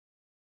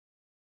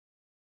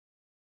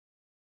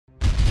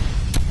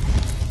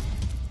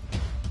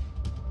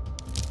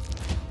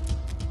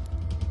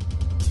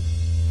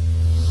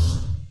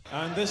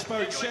And this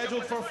bout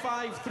scheduled for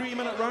 5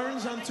 3-minute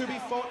rounds and to be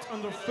fought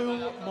under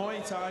full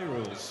Muay Thai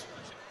rules.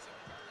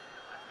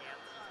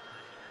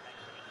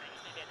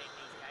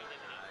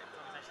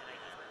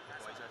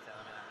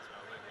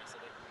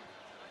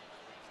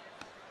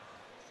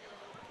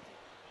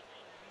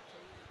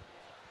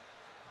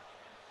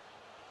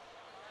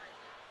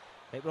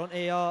 Right, we're on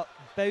to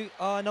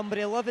bout number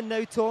 11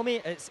 now,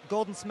 Tommy. It's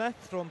Gordon Smith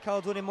from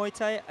Caledonian Muay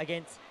Thai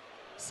against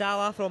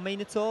Salah from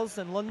Minotaurs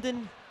in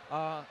London.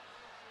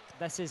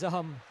 This is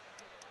going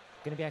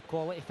to be a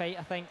quality fight,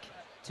 I think.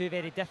 Two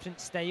very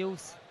different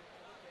styles.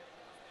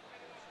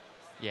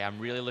 Yeah, I'm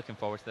really looking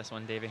forward to this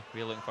one, Davey.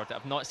 Really looking forward to it.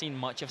 I've not seen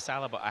much of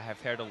Salah, but I have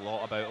heard a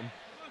lot about him.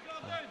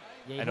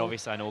 And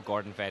obviously I know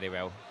Gordon very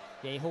well.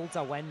 Yeah, he holds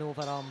a win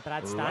over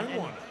Brad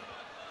Stanton.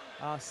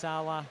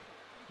 Salah,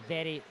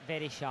 very,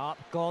 very sharp.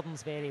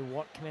 Gordon's very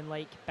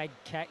workmanlike, big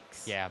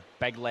kicks. Yeah,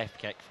 big left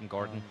kick from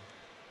Gordon.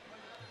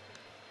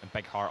 And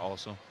big heart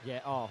also.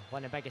 Yeah,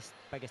 one of the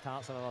biggest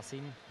hearts I've ever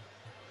seen.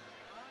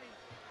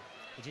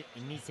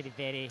 He needs to be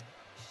very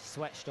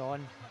switched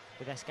on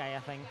with this guy, I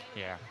think.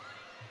 Yeah.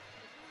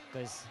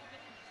 Because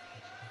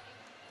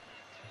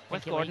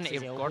with Gordon,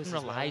 Gordon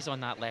relies on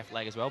that left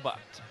leg as well. But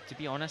to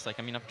be honest, like,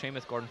 I mean, I've trained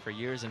with Gordon for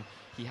years, and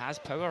he has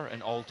power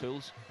in all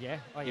tools. Yeah,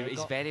 he's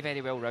a very,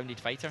 very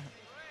well-rounded fighter.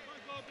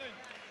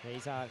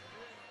 Yeah,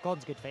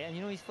 Gordon's a good fighter. And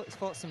you know, he's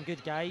fought some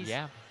good guys.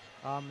 Yeah.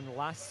 In the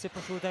last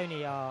Super Showdown,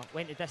 he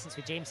went the distance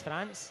with James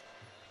France.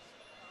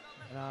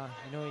 And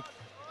you know,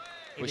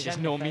 which is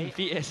no mean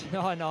feat, is it?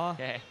 No.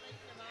 Yeah.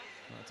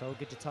 It's all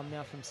good to turn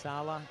there from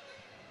Salah.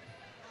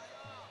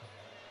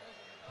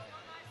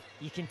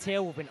 You can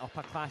tell we've been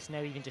upper class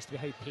now, even just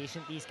with how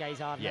patient these guys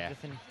are and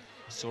everything.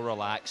 So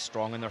relaxed,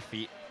 strong on their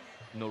feet,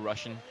 no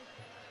rushing.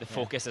 The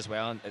focus as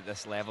well at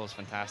this level is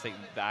fantastic.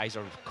 The eyes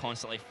are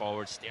constantly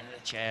forward, staring at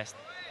the chest.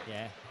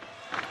 Yeah.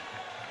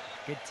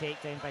 Good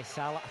takedown by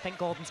Salah. I think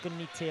Gordon's going to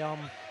need to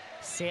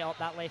set up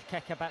that left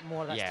kick a bit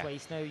more. That's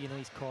twice now. You know,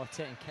 he's caught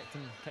it and kicked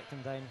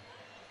him down.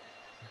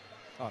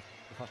 Oh,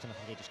 the first time I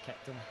think he just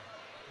kicked him.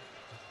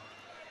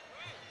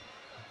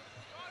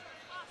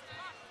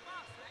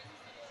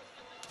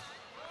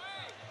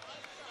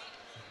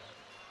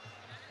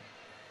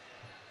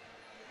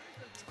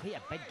 He's quite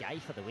a big guy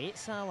for the weight,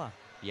 Salah.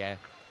 Yeah,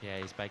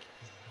 he's big.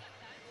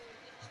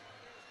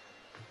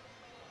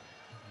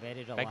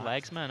 Very relaxed. Big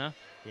legs, man, huh?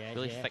 Yeah,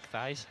 really thick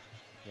thighs.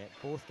 Yeah,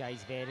 both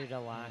guys very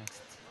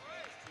relaxed.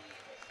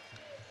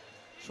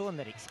 Showing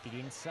their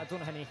experience. I don't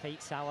know how many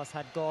fights Salah's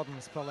had.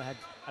 Gordon's probably had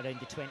around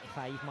the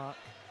 25 mark.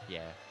 Yeah.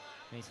 And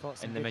he's fought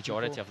some and the good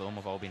majority people. of them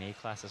have all been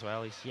A-class as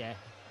well. Yeah,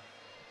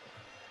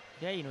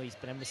 you know, he's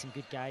been in with some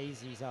good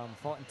guys. He's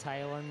fought in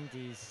Thailand.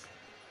 He's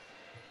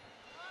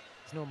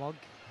no mug.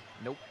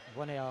 Nope.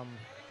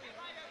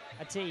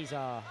 I'd say he's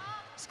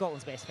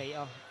Scotland's best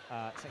fighter,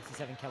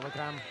 67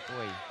 kilogram.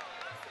 Boy.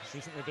 He's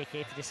recently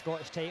vacated the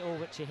Scottish title,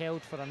 which he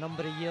held for a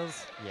number of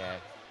years. Yeah.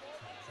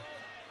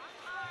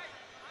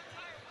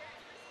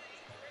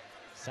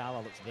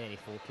 Salah looks very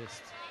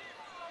focused.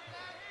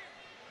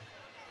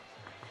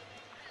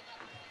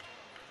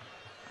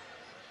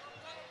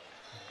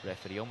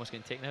 Referee almost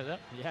getting taken out there.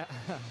 Yeah.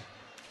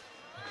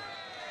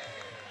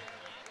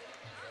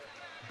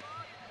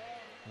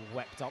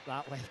 Whipped up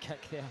that left kick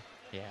there.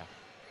 Yeah.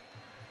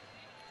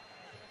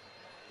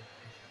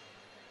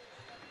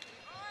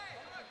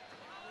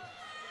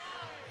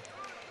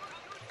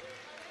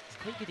 He's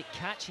quite good at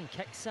catching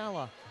kicks,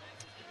 Salah.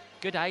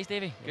 Good eyes,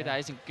 Davey. Good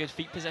eyes and good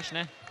feet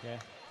positioning. Yeah.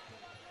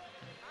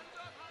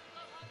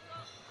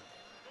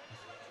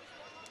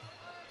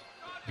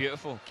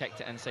 Beautiful. Kick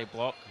to inside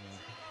block.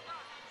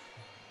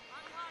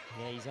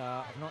 Yeah, he's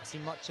I've not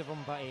seen much of him,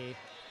 but he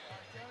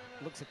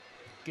looks a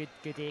good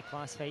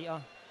A-class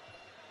fighter.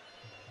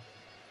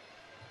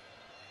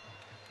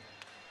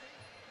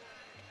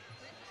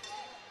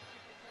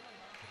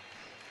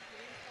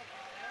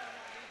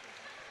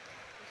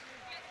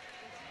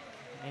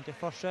 End of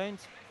first round,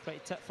 pretty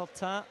tit for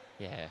tat.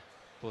 Yeah,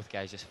 both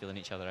guys just feeling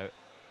each other out.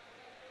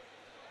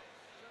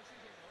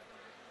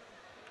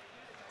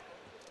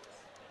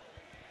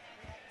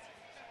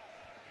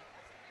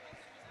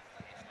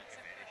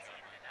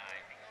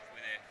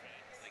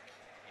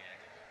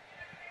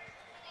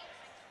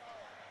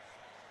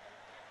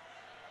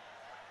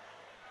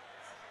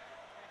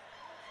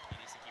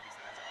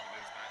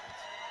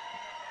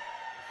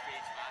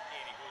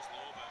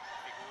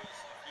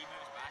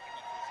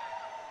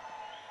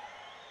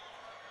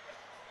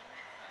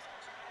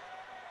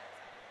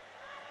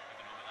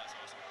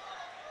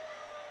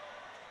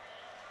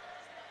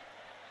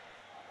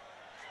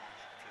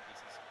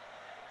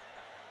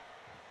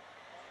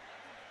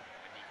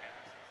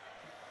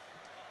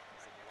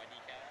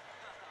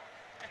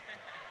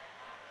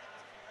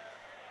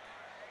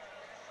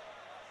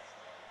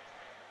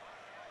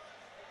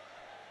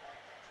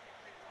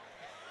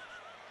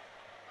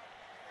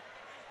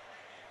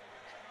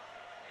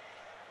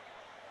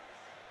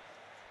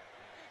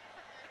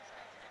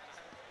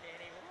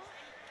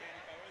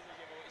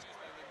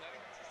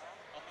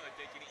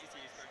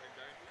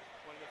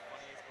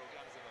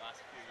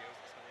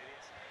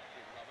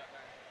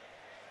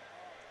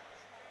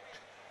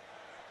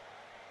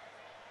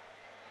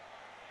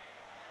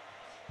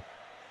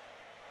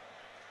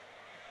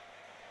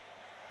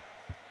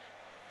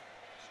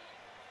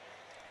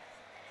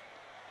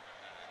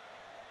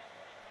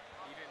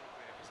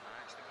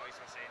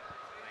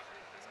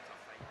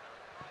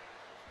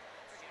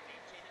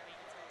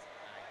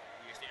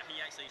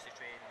 actually used to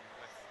train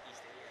with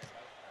East Area as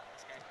well.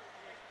 This guy.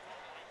 Aye.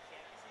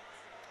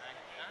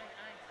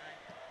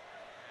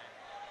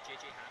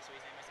 JJ Hassel,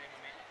 his name is, my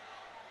mate.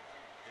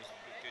 Who's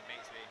good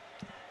mates with.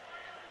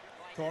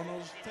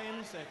 Corners,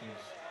 10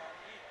 seconds.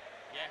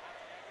 Yeah.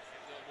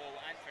 Well,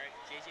 and for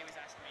JJ was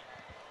asking me.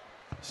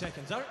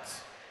 Seconds out.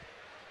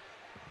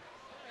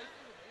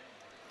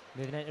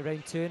 Moving into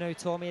round 2 now,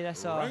 Tommy.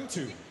 This Round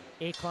 2.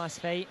 A-class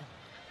fight.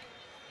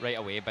 Right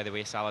away, by the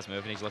way Salah's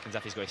moving, he's looking as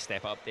if he's going to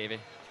step up, Davey.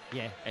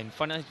 Yeah. And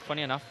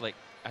funny enough, like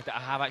I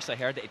have actually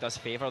heard that he does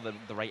favour the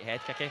right head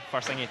kick.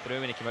 First thing he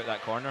threw when he came out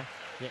that corner.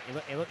 Yeah,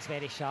 he looks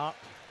very sharp.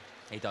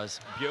 He does.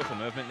 Beautiful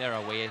movement there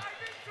away.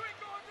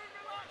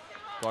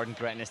 Gordon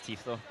gritting his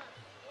teeth though.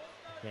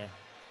 Yeah.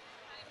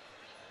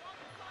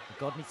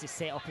 Gordon needs to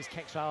set up his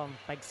kicks rather than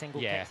big single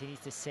kicks. He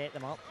needs to set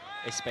them up.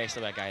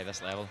 Especially with a guy at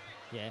this level.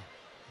 Yeah.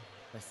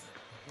 This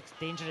looks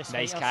dangerous.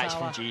 Nice catch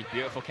from G.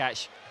 Beautiful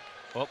catch.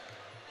 Oh.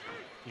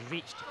 He's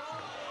reached.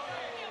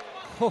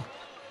 Oh.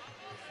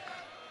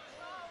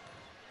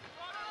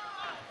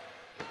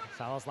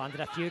 Salah's landed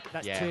a few.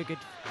 That's 2 good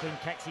clean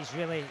kicks. He's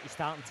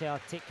starting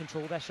to take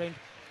control this round.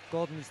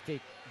 Gordon needs to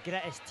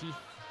grit his teeth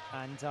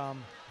and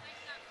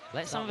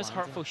let some of his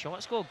hurtful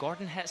shots go.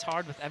 Gordon hits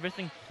hard with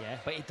everything. Yeah.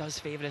 But he does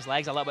favour his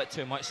legs a little bit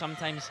too much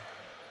sometimes.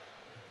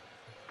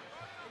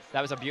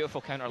 That was a beautiful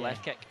counter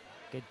left kick.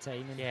 Good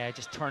timing. Yeah,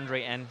 just turned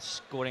right in,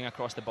 scoring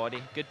across the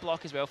body. Good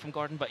block as well from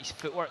Gordon, but his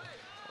footwork.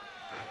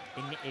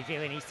 He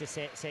really needs to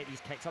set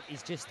these kicks up.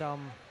 He's just so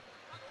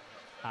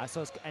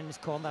in his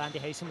corner, Andy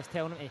Howson was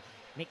telling him to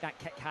make that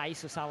kick high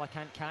so Salah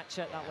can't catch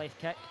it. That left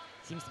kick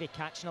seems to be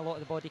catching a lot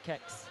of the body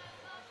kicks.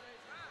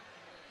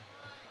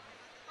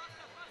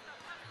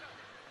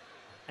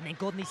 And then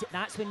Gordon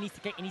that's when he needs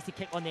to kick. He needs to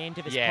kick on the end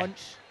of his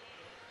punch.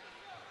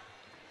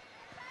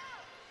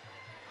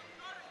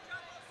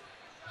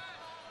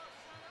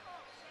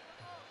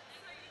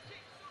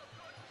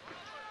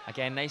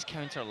 Again, nice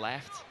counter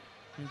left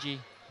from G.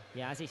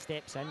 Yeah, as he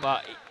steps in.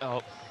 But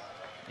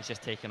he's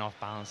just taken off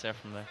balance there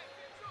from the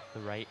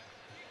right.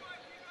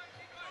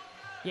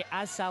 Yeah,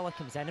 as Salah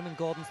comes in and when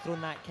Gordon's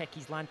thrown that kick,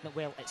 he's landing it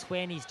well. It's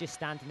when he's just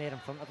standing there in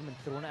front of him and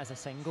throwing it as a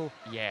single.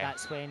 Yeah.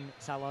 That's when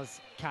Salah's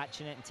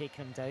catching it and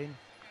taking him down.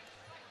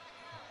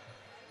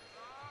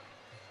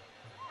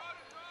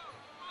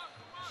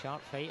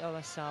 Sharp fighter,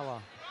 this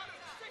Salah.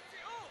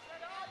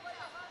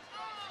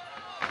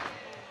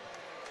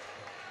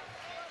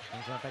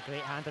 He's with a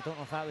great hand. I don't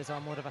know if that was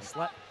more of a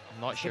slip.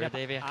 I'm not sure,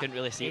 Davey. I couldn't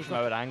really see it from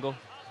our angle.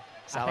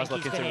 Salah's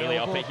looking to really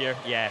up it here.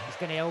 Yeah. He's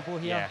going to elbow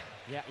here.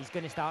 Yeah, he's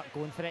going to start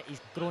going for it.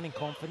 He's grown in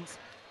confidence.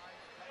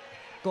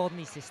 Gordon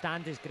needs to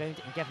stand his ground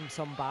and give him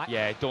some back.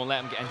 Yeah, don't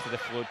let him get into the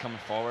flow coming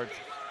forward.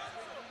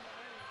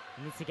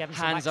 He needs to give him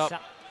hands some up.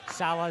 back.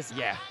 Salah's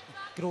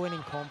growing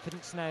in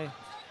confidence now.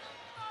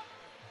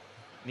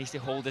 Needs to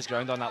hold his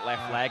ground on that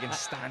left leg and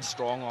stand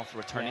strong off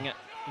returning it.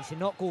 He needs to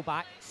not go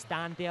back,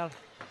 stand there.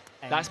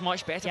 That's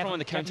much better from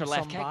the counter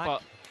left kick,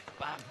 but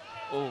bam.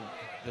 Oh,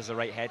 there's a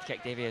right head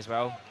kick, Davey, as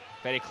well.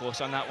 Very close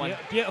on that one.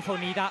 Beautiful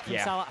knee that from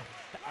Salah.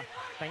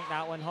 I think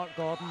that one hurt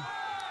Gordon.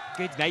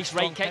 Good. Nice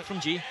right kick from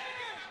G.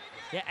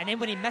 Yeah, and then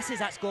when he misses,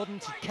 that's Gordon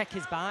to kick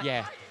his back.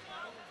 Yeah.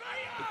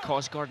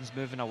 Because Gordon's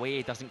moving away,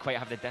 he doesn't quite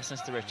have the distance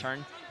to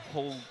return.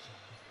 Hold.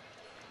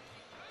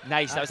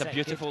 Nice, that was a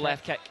beautiful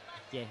left kick.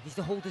 Yeah, he needs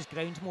to hold his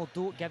ground more.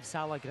 Don't give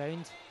Salah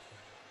ground.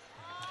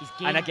 He's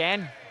and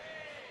again.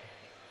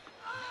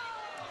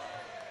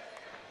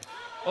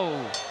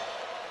 Oh.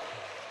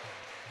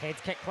 Head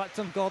kick clipped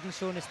him. Gordon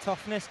showing his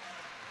toughness.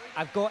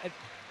 I've got it.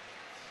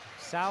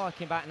 Salah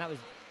came back and that was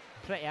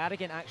pretty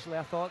arrogant actually,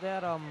 I thought there.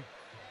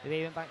 The way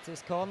he went back to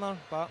his corner,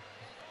 but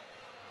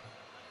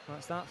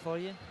that's that for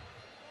you.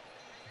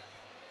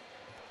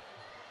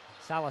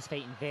 Salah's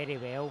fighting very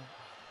well.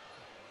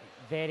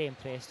 Very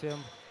impressed with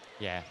him.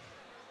 Yeah.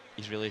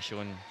 He's really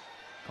showing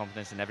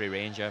confidence in every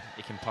range.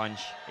 He can punch,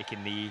 he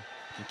can knee,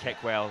 he can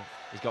kick well.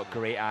 He's got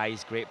great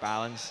eyes, great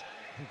balance.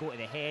 He can go to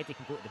the head, he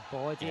can go to the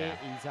body.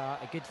 He's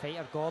a good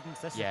fighter, Gordon.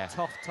 This is a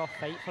tough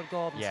fight for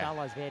Gordon.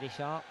 Salah's very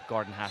sharp.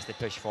 Gordon has to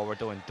push forward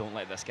though and don't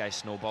let this guy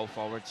snowball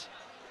forwards.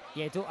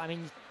 Yeah, I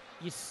mean,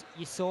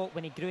 you saw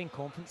when he grew in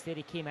confidence there,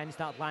 he came in,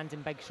 started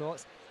landing big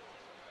shots.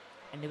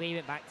 And the way he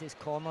went back to his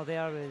corner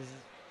there was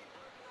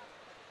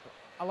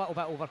a little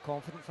bit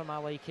overconfident for my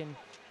liking.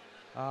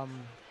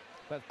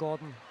 But if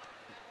Gordon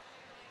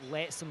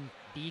lets him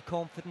be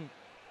confident,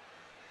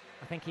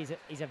 I think he's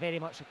a very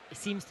much, he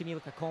seems to me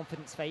like a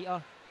confidence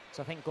fighter.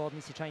 So I think Gordon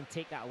needs to try and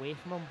take that away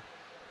from him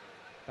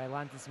by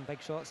landing some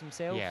big shots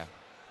himself. Yeah.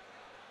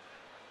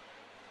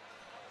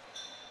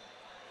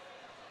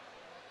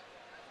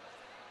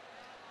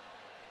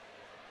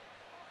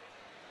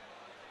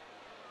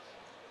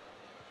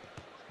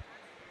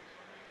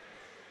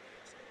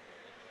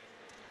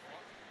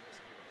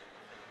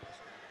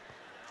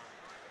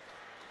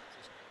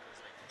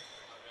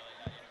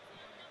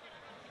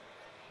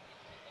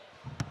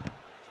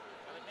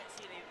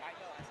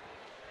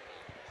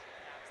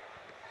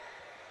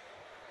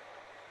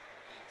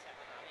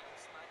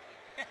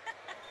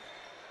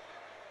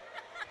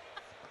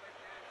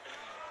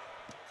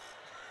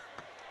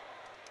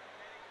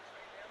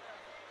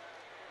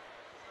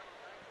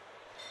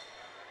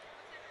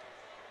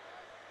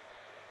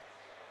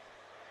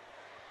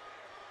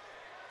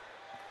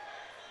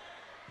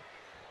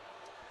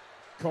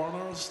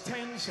 Corners,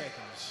 10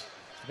 seconds.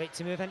 About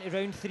to move into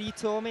round 3,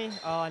 Tommy,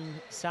 and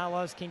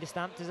Salah's kind of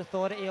stamped his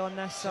authority on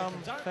this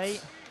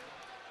fight.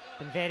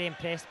 Been very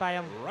impressed by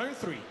him. Round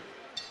 3.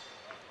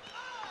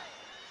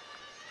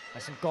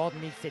 Listen, Gordon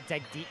needs to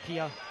dig deep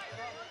here.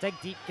 Dig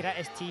deep, grit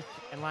his teeth,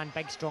 and land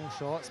big, strong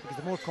shots, because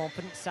the more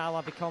confident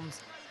Salah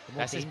becomes, the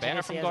more This is dangerous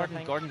better from he is,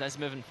 Gordon. Gordon is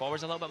moving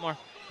forwards a little bit more.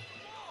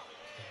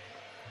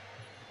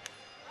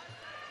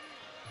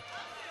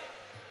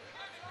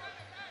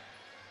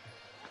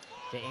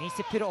 Yeah, he needs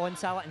to put it on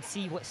Salah and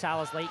see what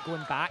Salah's like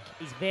going back.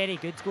 He's very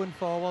good going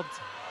forward.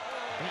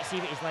 You need to see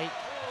what he's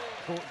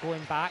like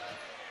going back.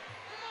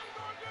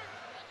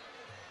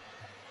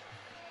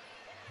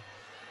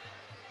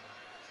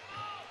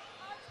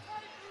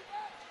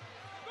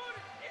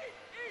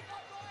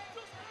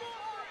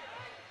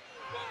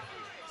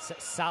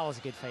 Salah's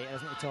a good fighter,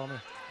 isn't he, Tommy?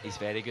 He's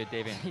very good,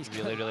 Davey. He's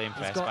really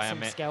impressed by him,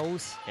 mate. He's got some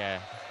skills. Yeah.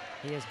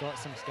 He has got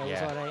some skills,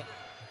 Yeah. all right.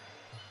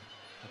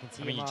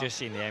 I mean, you just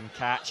seen them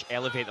catch,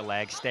 elevate the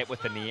leg, step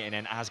with the knee, and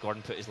then as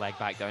Gordon put his leg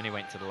back down, he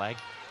went to the leg.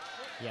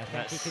 Yeah,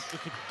 I think he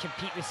could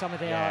compete with some of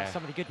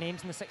the good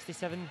names in the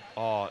 67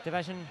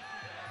 division.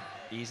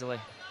 Easily.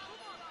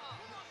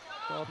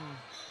 Gordon,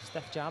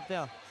 stiff jab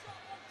there.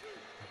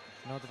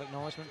 Nod of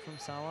acknowledgement from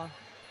Salah.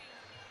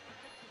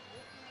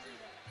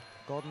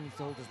 Gordon needs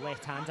to hold his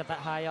left hand a bit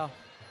higher.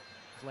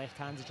 His left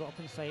hand's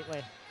dropping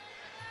slightly.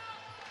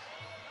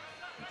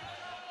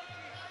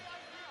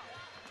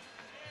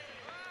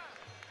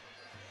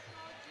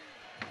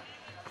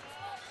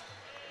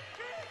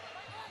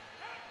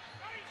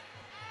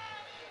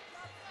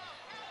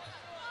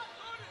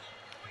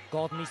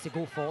 Gordon needs to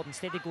go forward.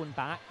 Instead of going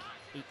back,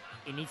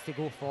 he needs to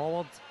go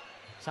forward.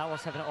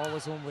 Salah's having it all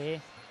his own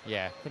way.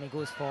 Yeah. When he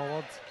goes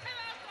forward.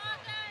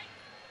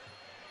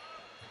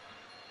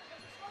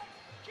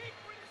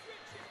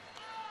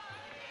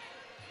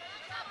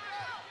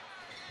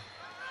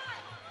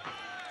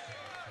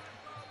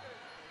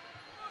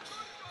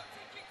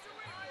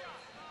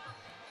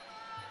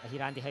 I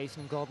hear Andy House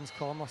in Gordon's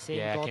corner saying,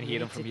 yeah, I can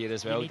hear him from here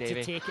as well,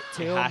 Davey.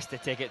 He has to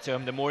take it to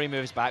him. The more he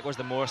moves backwards,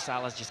 the more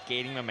Salah's just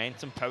gaining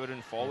momentum,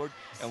 powering forward,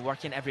 and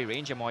working every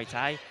range of Muay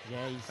Thai.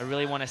 Yeah, I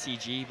really want to see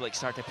G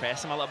start to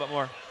press him a little bit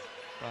more.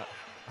 But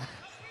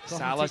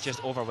Salah's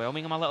just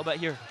overwhelming him a little bit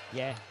here.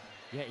 Yeah,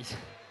 he's.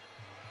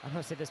 I've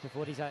not said this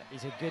before. He's a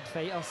good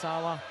fighter,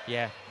 Salah.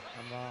 Yeah.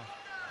 And,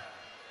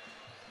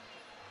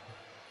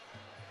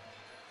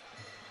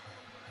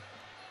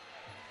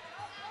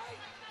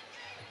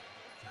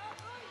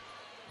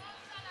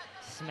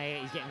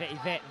 he's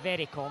getting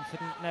very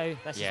confident now.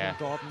 This is when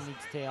Gordon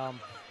needs to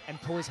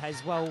impose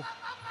his will.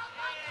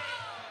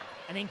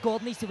 And then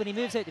Gordon needs to, when he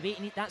moves out the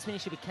way, that's when he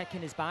should be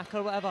kicking his back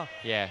or whatever.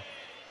 Yeah.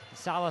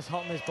 Salah's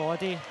hurting his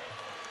body.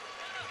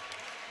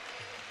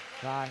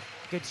 Right,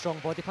 good strong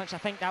body punch. I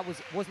think that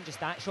wasn't just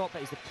that shot, but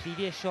it was the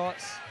previous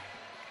shots.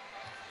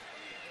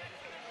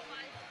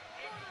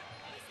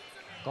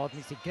 Gordon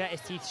needs to grit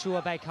his teeth, show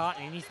a big heart,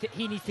 and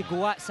he needs to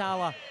go at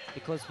Salah,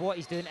 because what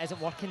he's doing isn't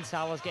working.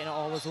 Salah's getting it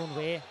all his own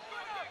way.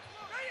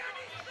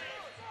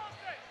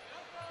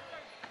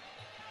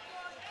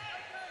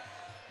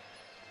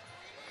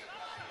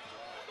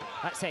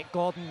 That's it.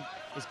 Gordon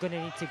is going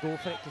to need to go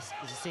for it, because,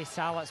 as I say,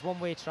 Salah, it's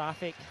one-way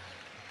traffic.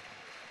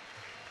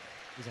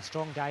 He's a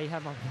strong guy,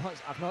 him.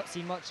 I've not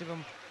seen much of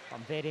him.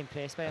 I'm very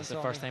impressed by him. It's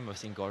the first time I've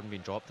seen Gordon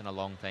being dropped in a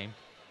long time.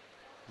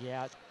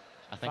 Yeah.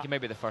 I think it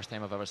might be the first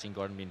time I've ever seen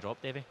Gordon being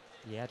dropped, Davey.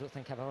 Yeah, I don't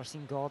think I've ever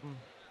seen Gordon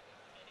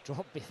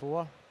dropped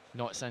before.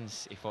 Not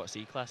since he fought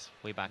C-Class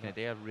way back in the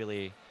day. I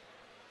really...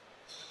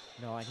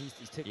 No, and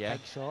he's took big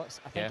shots.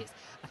 I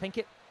think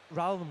it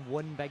rather than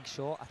one big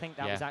shot, I think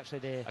that was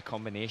actually a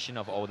combination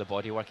of all the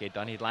body work he'd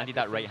done. He'd landed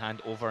that right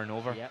hand over and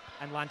over. Yep,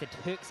 and landed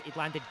hooks. He'd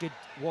landed good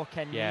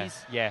walk-in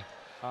knees. Yeah.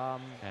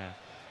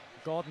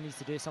 Gordon needs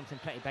to do something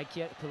pretty big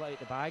here to pull it out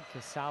the bag,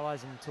 because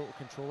Salah's in total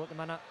control at the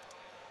minute.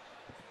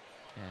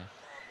 Yeah.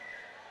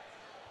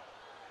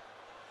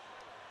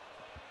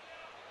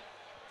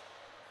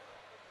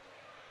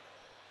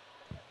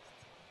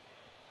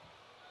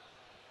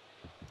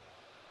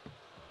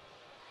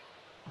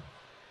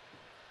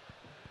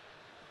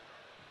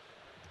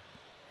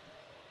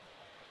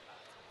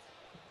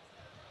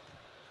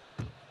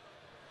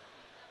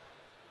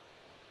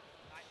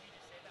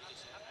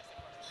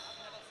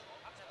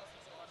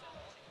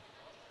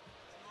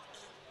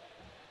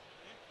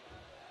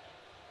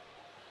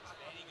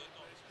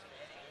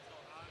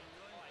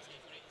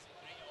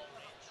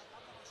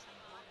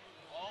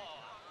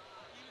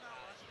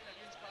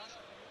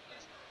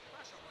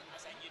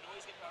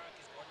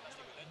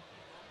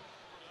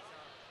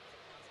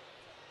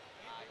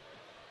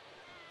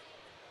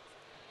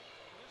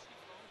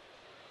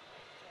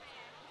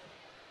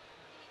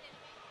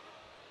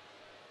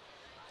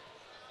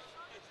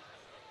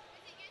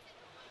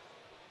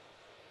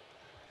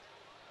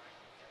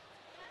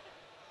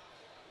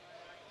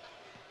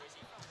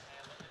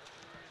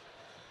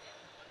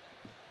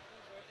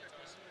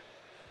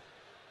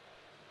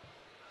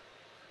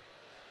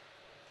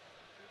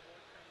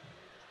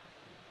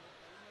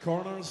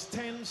 Corners,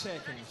 10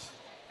 seconds.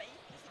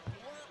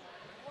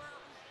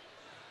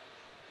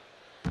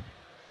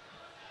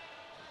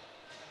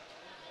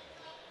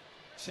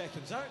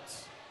 seconds out.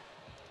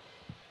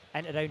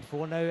 Into round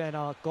 4 now,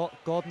 and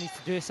Gordon needs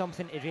to do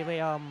something to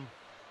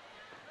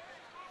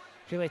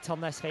really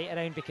turn this fight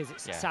around, because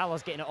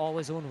Salah's getting it all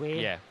his own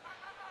way. Yeah.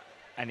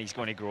 And he's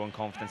going to grow in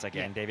confidence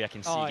again, Davey. You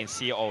can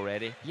see it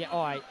already. Yeah,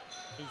 all right.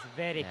 He's a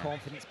very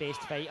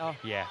confidence-based fighter.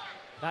 Yeah.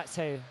 That's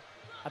how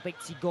I'd like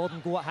to see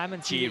Gordon go at him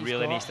and see He what he's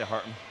really got. needs to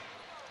hurt him.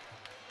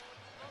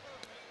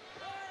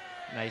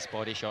 Nice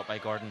body shot by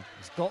Gordon.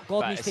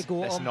 Gordon needs to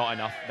go at him. It's not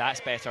enough.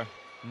 That's better.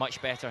 Much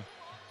better.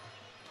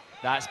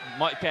 That's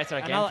much better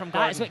again from Gordon.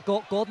 That is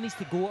what Gordon needs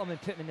to go at him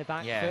and put him in the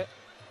back foot.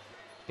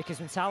 Because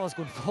when Salah's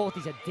going forward,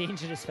 he's a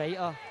dangerous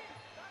fighter.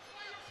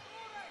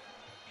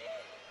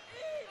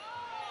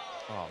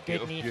 Oh,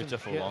 Good knee,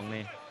 beautiful long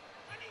knee.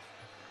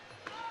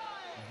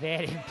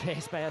 Very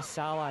impressed by this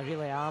Salah, I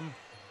really am.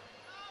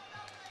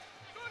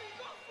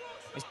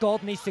 As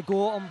Gordon needs to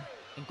go at him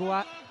and go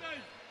at.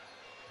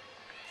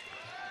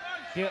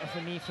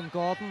 Beautiful knee from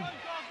Gordon.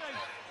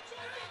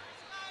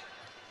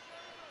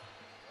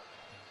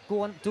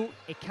 Go on,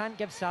 he can't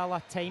give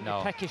Salah time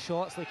to pick his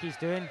shots like he's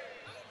doing.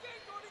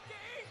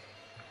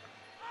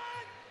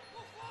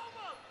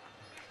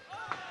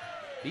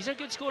 These are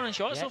good scoring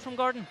shots though from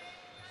Gordon.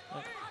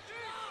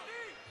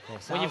 Yeah,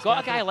 when you've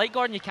got a guy like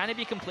Gordon, you can't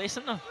be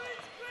complacent though.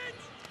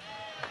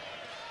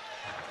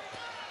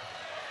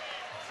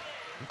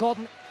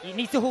 Gordon, he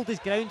needs to hold his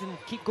ground and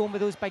keep going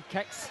with those big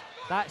kicks.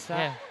 That's it.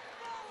 Yeah.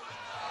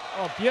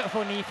 Oh,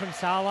 beautiful knee from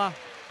Salah.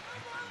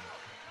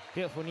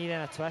 Beautiful knee,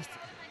 then a twist.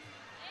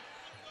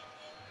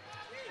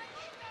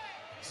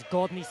 So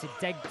Gordon needs to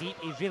dig deep.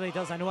 He really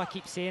does. I know I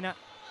keep saying it.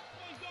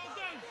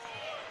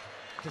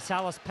 Because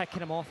Salah's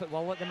picking him off at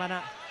will at the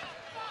minute.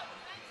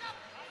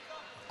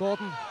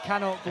 Gordon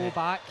cannot go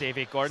back.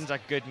 Davey, Gordon's a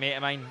good mate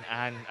of mine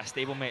and a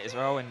stable mate as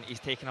well, and he's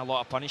taking a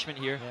lot of punishment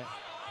here.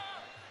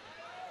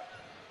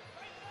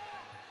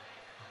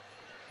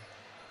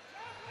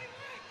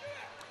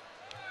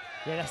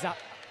 Yeah,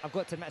 I've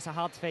got to admit, it's a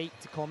hard fight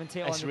to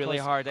commentate on. It's really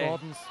hard,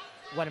 Gordon's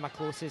one of my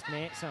closest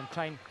mates, so I'm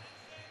trying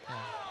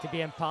to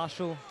be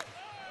impartial.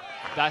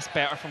 That's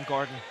better from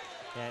Gordon.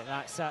 Yeah,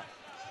 that's it.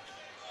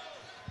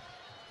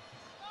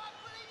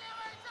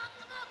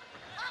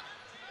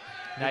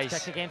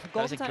 Nice. Kick again from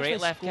That was a great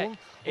left kick.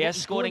 He is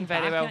scoring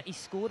very well. He's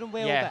scoring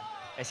well. Yeah,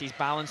 it's his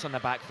balance on the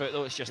back foot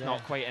though. It's just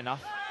not quite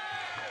enough.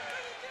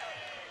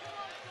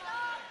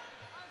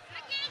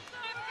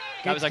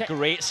 That was a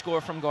great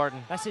score from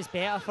Gordon. This is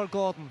better for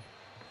Gordon.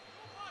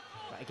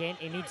 But again,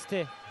 he needs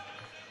to.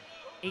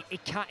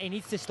 He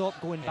needs to stop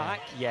going back.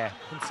 Yeah.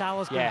 When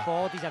Salah's going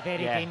forward, he's a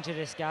very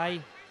dangerous guy.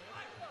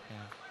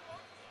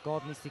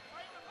 Gordon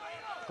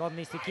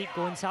needs to keep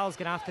going. Salah's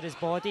going after his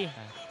body.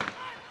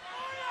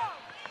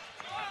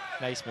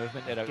 Nice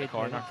movement there out the Good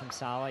corner. movement from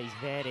Salah. He's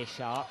very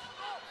sharp.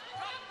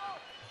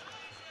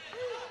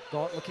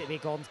 Look at the way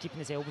Gordon's keeping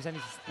his elbows in.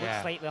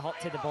 He's slightly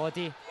hot to the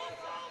body.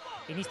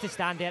 He needs to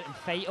stand there and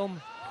fight him.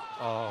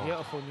 Oh.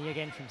 Beautiful knee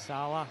again from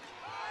Salah.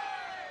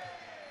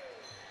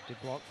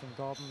 Good block from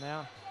Gordon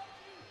there.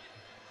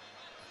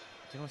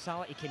 Do you know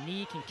Salah? He can knee,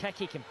 he can kick,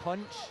 he can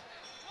punch.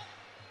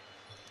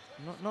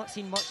 Not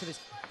seen much of his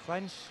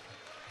flinch.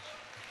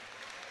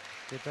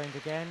 Good round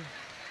again.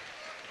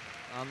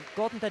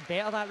 Gordon did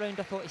better that round,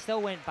 I thought. He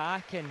still went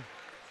back,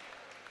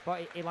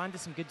 but he landed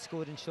some good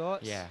scoring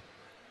shots. Yeah.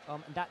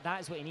 And that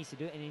is what he needs to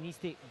do, and he needs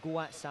to go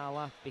at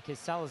Salah, because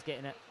Salah's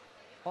getting it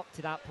up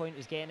to that point,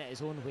 was getting it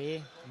his own way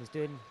and was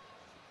doing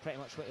pretty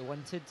much what he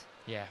wanted.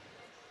 Yeah.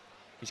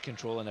 He's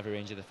controlling every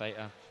range of the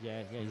fighter.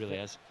 Yeah, he really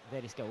is.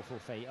 Very skillful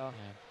fighter. Yeah.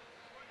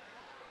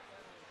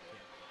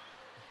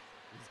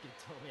 He's good,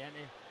 Tommy, isn't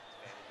he?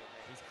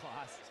 He's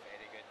class. He's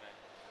very good, man.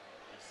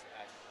 He's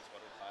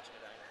world class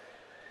now,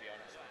 to be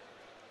honest.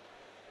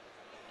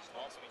 He's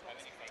not so how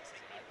many fights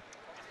he's had. I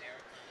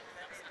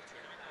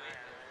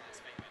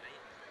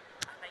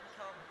think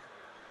he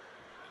couldn't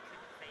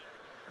fight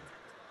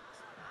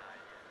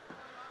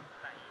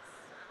but he's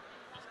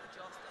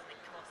just on the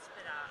cusp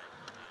of that,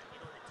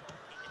 the top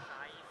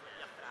 85 with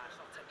your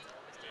Thrasher, Tim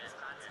Thomas, James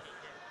Francis.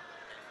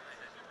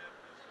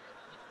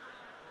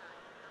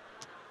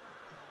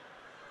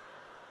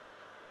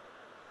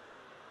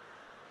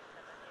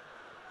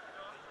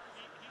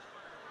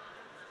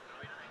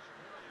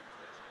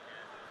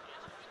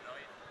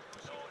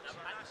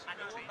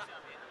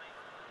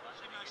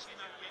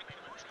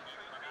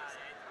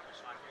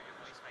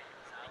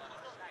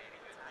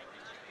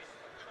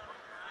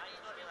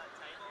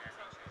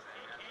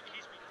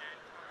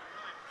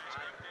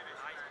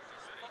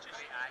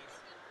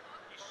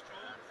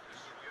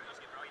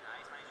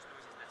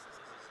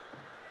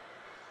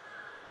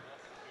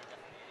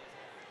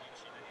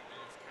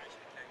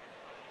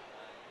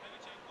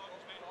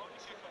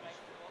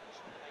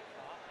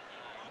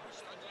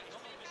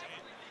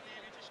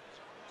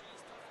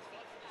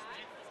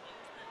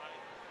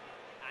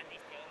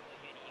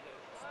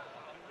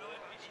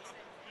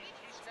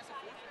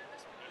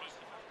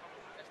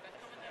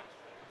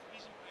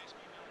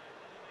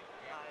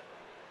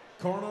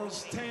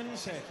 Corners, 10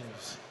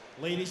 seconds.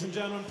 Ladies and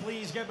gentlemen,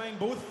 please get behind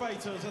both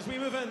fighters as we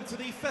move into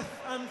the 5th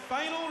and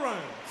final round.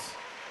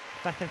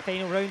 fifth and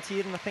final round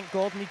here, and I think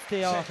Gordon needs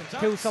to Second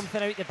pull touch.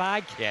 something out the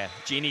bag. Yeah,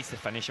 G needs to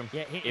finish him.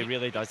 Yeah, he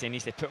really does. He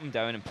needs to put him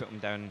down and put him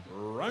down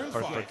Round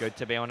for 5. good,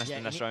 to be honest, Yeah,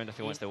 in this round if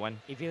he wants to win.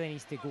 He really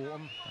needs to go at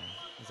him.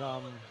 He's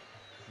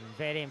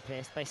very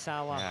impressed by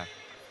Salah. Yeah.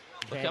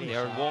 Look Very at him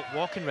there, sharp.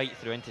 walking right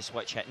through into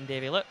switch hitting,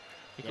 Davey. Look,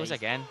 he goes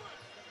again,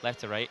 left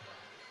to right.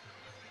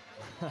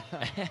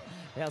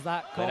 There's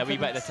that Then a wee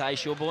bit of the confidence. tie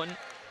showboating.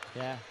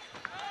 Yeah.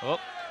 Oh.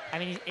 I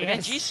mean,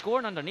 Again, G's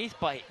scoring underneath,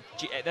 but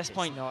at this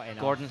point, not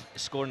enough. Gordon's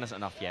scoring isn't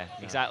enough. Yeah,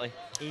 exactly.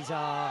 He's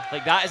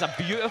like that is a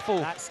beautiful,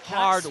 that's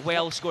hard,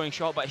 well-scoring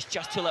shot, but it's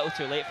just too little,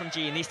 too late from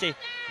G. He needs to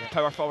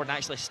power forward and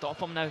actually stop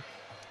him now.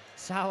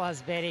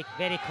 Salah's very,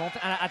 very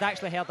confident. And I'd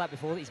actually heard that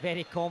before. That he's a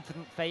very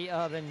confident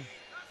fighter,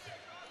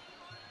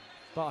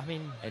 but I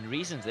mean, and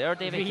reasons there,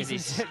 David.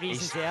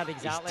 Reasons there,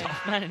 exactly. He's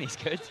tough, man, and he's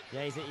good.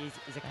 Yeah, he's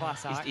a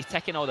class act. He's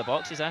ticking all the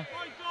boxes, eh?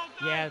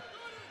 Yeah,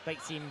 like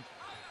to see him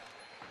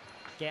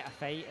get a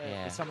fight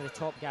with some of the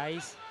top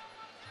guys.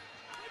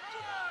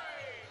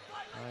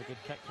 A good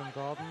kick from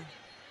Gordon.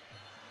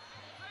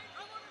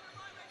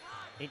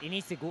 He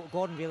needs to go.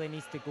 Gordon really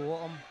needs to go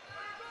at him.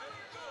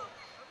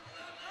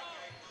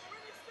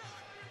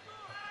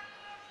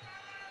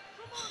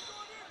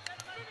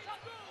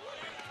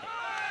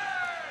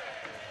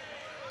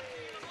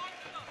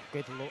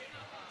 Good low.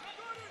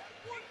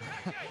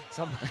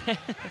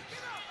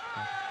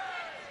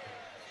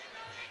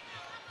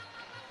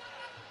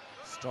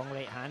 Strong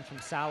right hand from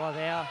Salah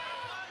there.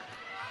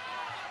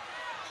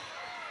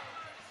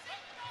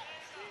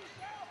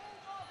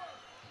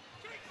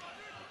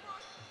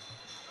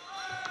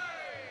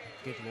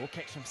 Good low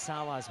kicks from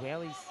Salah as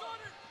well. I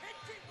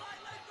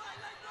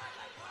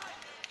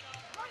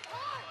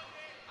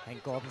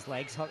think Gordon's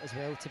legs hurt as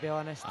well, to be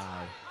honest.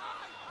 Aye.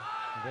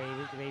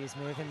 The way he's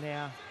moving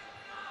there.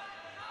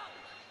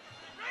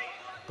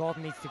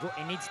 Gordon needs to go.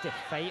 He needs to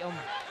fight him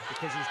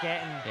because he's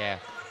getting. Yeah.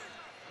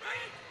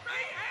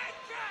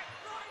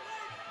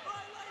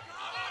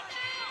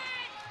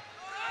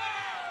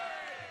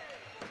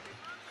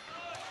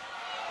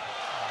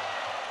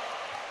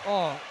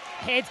 Oh,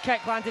 head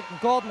kick landed, and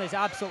Gordon is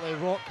absolutely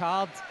rock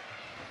hard.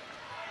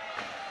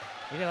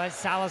 You realise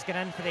Salah's going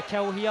in for the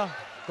kill here.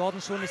 Gordon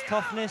showing his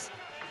toughness.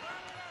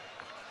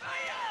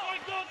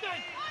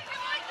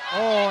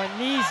 Oh,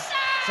 knees,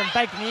 some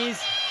big knees.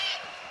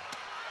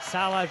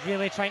 Salah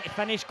really trying to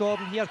finish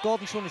Gordon here.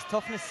 Gordon showing his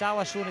toughness,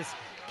 Salah showing his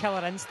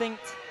killer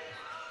instinct.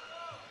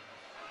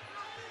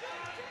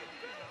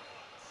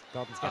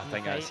 Gordon's getting the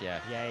fight. That's,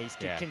 yeah. Yeah, he's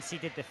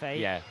conceded the fight.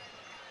 Yeah.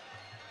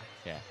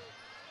 Yeah.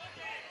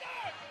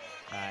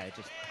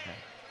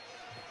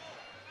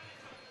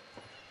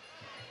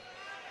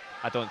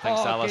 I don't think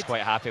Salah's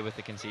quite happy with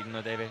the conceding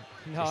though, Davey.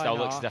 No, he still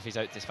looks as if he's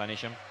out to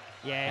finish him.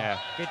 Yeah.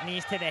 Good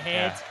knees to the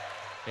head.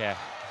 Yeah.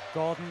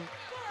 Gordon's.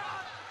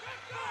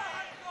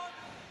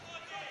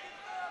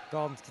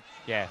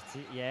 Yeah.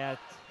 Yeah.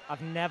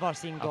 I've never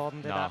seen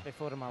Gordon do that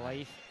before in my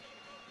life.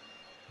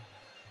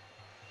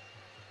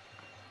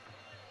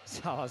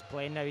 Salah's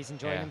playing now. He's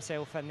enjoying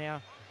himself in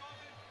there.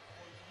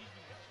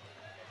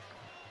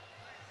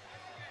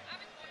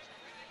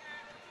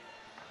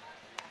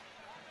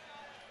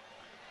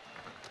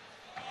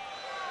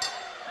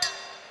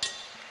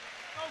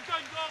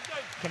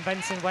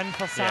 Convincing win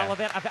for Salah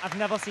there. I've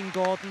never seen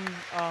Gordon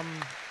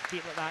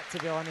beat like that, to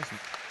be honest.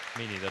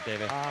 Me neither,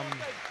 David.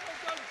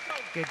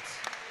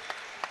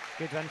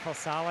 Good win for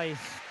Salah. He's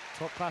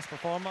top class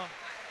performer.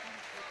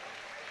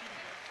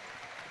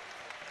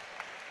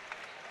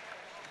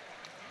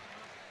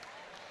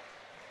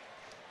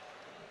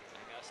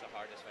 That's the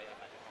hardest fight I've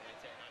had to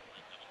commentate on.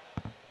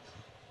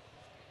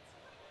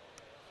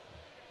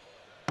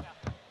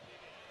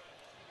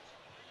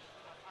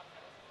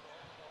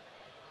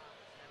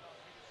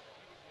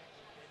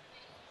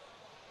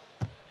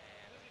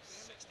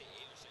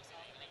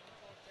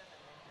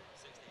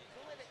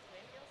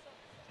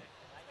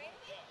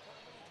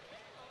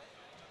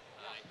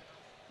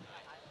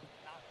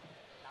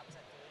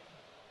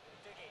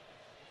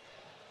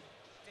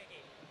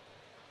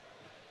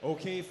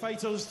 Okay,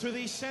 fighters to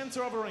the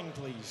center of the ring,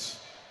 please.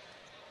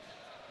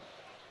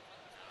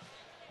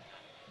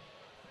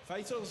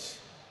 Fighters.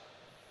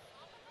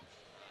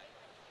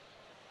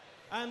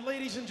 And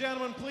ladies and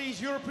gentlemen,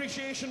 please, your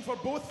appreciation for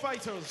both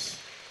fighters.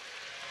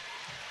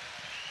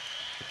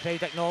 The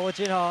crowd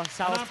acknowledging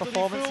Salah's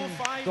performance and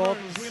and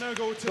Gordon's. We now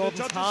go to the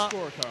judges' heart.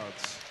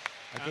 scorecards.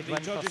 A good and the win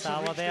for judges have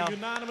Salah reached there. a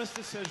unanimous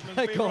decision in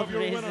favour of Gordon your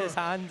raises winner. his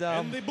hand.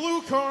 In the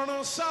blue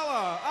corner,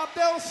 Salah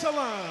Abdel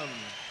Salam.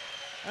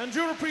 And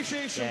your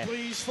appreciation,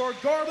 please, for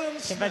Gordon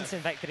Smith. Convincing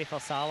victory for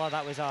Salah.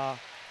 That was a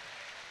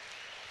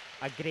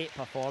great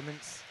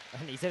performance,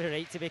 and he's in a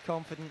right to be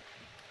confident.